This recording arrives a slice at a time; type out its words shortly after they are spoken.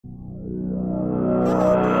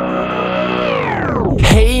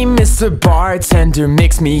Mr. Bartender,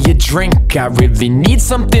 mix me a drink. I really need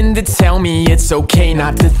something to tell me it's okay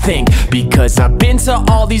not to think, because I've been to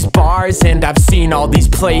all these bars and I've seen all these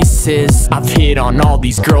places. I've hit on all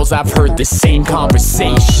these girls, I've heard the same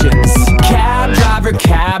conversations. Cab driver,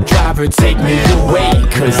 take me away,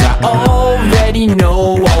 cause I already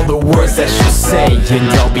know all the words that she'll say. And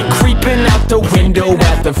I'll be creeping out the window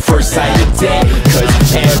at the first sight of day,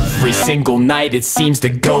 cause every single night it seems to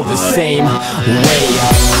go the same way.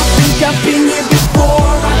 I think I've been here before,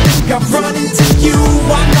 I think I've run into you.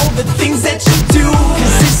 I know the things that you do,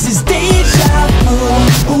 cause this is deja vu.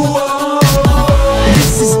 Ooh, oh,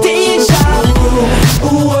 this is deja vu.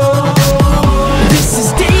 Ooh, oh, this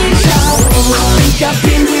is deja vu. I think I've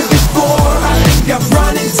been here before, I think I've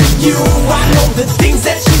run into you. I know the things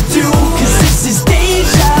that you do, cause this is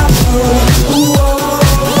deja vu. Ooh, oh,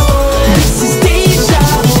 this is deja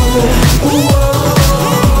vu. Ooh,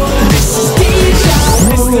 oh, this is deja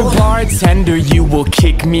vu. Mr. Bartender, you will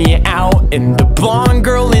kick me out, and the blonde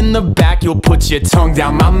girl in the back, you'll put your tongue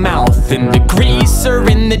down my mouth, and the greaser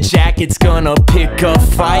in the jacket's gonna pick a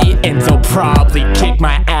fight, and they'll probably kick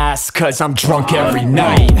my ass cause I'm drunk every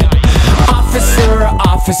night.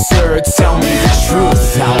 Officer, tell me the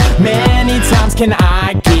truth. How many times can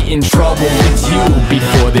I get in trouble with you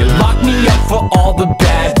before they lock me up for all the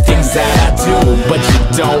bad things that I do? But you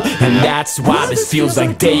don't, and that's why this feels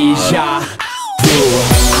like deja vu.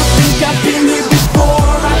 I think I've been here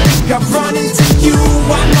before, I think I've run into you.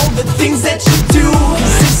 I know the things that you do,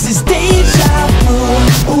 cause this is deja vu.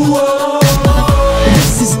 Ooh, oh,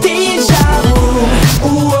 this is deja vu.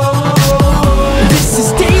 Ooh, oh, this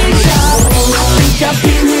is deja vu. I think I've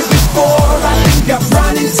been here before, I think I've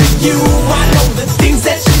run into you. I know the things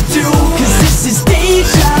that you do, cause this is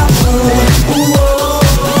deja vu. Ooh, oh,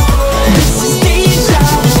 this is deja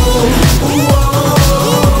vu. Ooh, oh,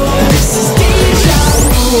 this is deja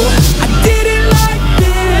vu. I did it like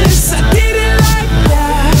this, I did it like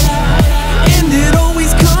that, and it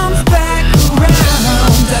always comes back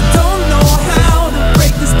around. I don't know how to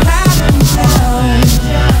break this pattern down.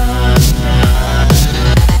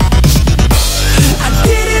 I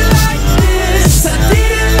did it like this, I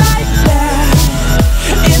did it like that,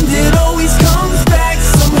 and it always comes back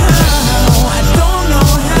somehow. I don't know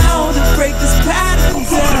how to break this pattern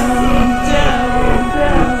down.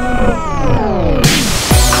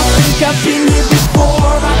 I think I've been here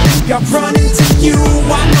before, I think I've run into you.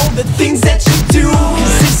 I know the things that you